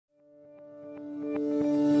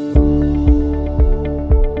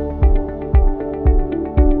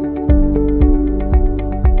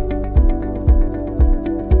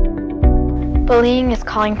Bullying is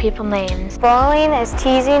calling people names. Bullying is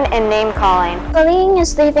teasing and name-calling. Bullying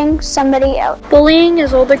is leaving somebody out. Bullying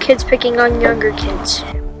is older kids picking on younger kids.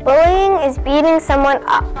 Bullying is beating someone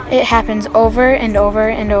up. It happens over and over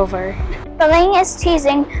and over. Bullying is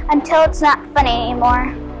teasing until it's not funny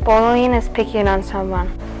anymore. Bullying is picking on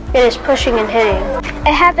someone. It is pushing and hitting.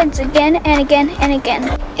 It happens again and again and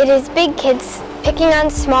again. It is big kids picking on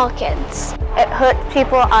small kids. It hurts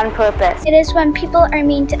people on purpose. It is when people are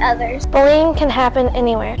mean to others. Bullying can happen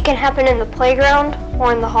anywhere. It can happen in the playground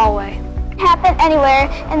or in the hallway. It can happen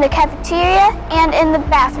anywhere, in the cafeteria and in the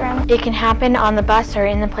bathroom. It can happen on the bus or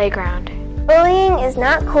in the playground. Bullying is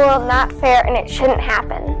not cool, not fair, and it shouldn't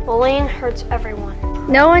happen. Bullying hurts everyone.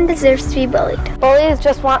 No one deserves to be bullied. Bullies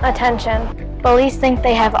just want attention. Bullies think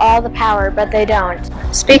they have all the power, but they don't.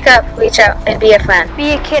 Speak up, reach out, and be a friend. Be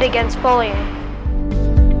a kid against bullying.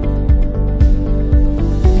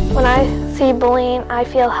 When I see bullying, I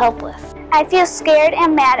feel helpless. I feel scared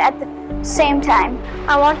and mad at the same time.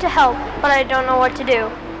 I want to help, but I don't know what to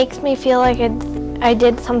do. It makes me feel like I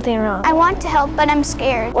did something wrong. I want to help, but I'm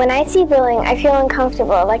scared. When I see bullying, I feel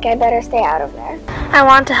uncomfortable, like I better stay out of there. I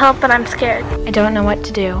want to help, but I'm scared. I don't know what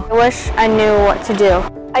to do. I wish I knew what to do.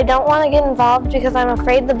 I don't want to get involved because I'm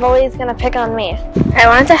afraid the bully is going to pick on me. I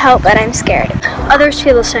want to help, but I'm scared. Others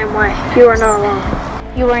feel the same way. You are not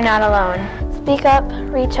alone. You are not alone. Speak up,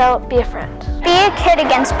 reach out, be a friend. Be a kid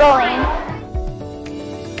against bullying.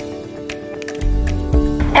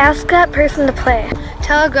 Ask that person to play.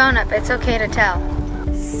 Tell a grown-up it's okay to tell.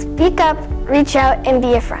 Speak up, reach out, and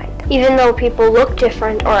be a friend. Even though people look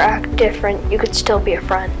different or act different, you could still be a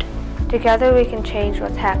friend. Together we can change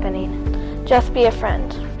what's happening. Just be a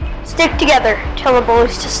friend. Stick together. Tell the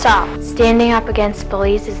bullies to stop. Standing up against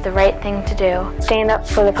bullies is the right thing to do. Stand up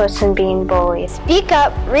for the person being bullied. Speak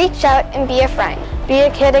up, reach out, and be a friend. Be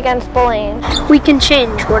a kid against bullying. We can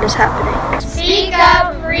change what is happening. Speak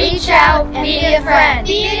up, reach out, and be a friend.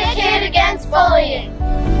 Be a kid against bullying.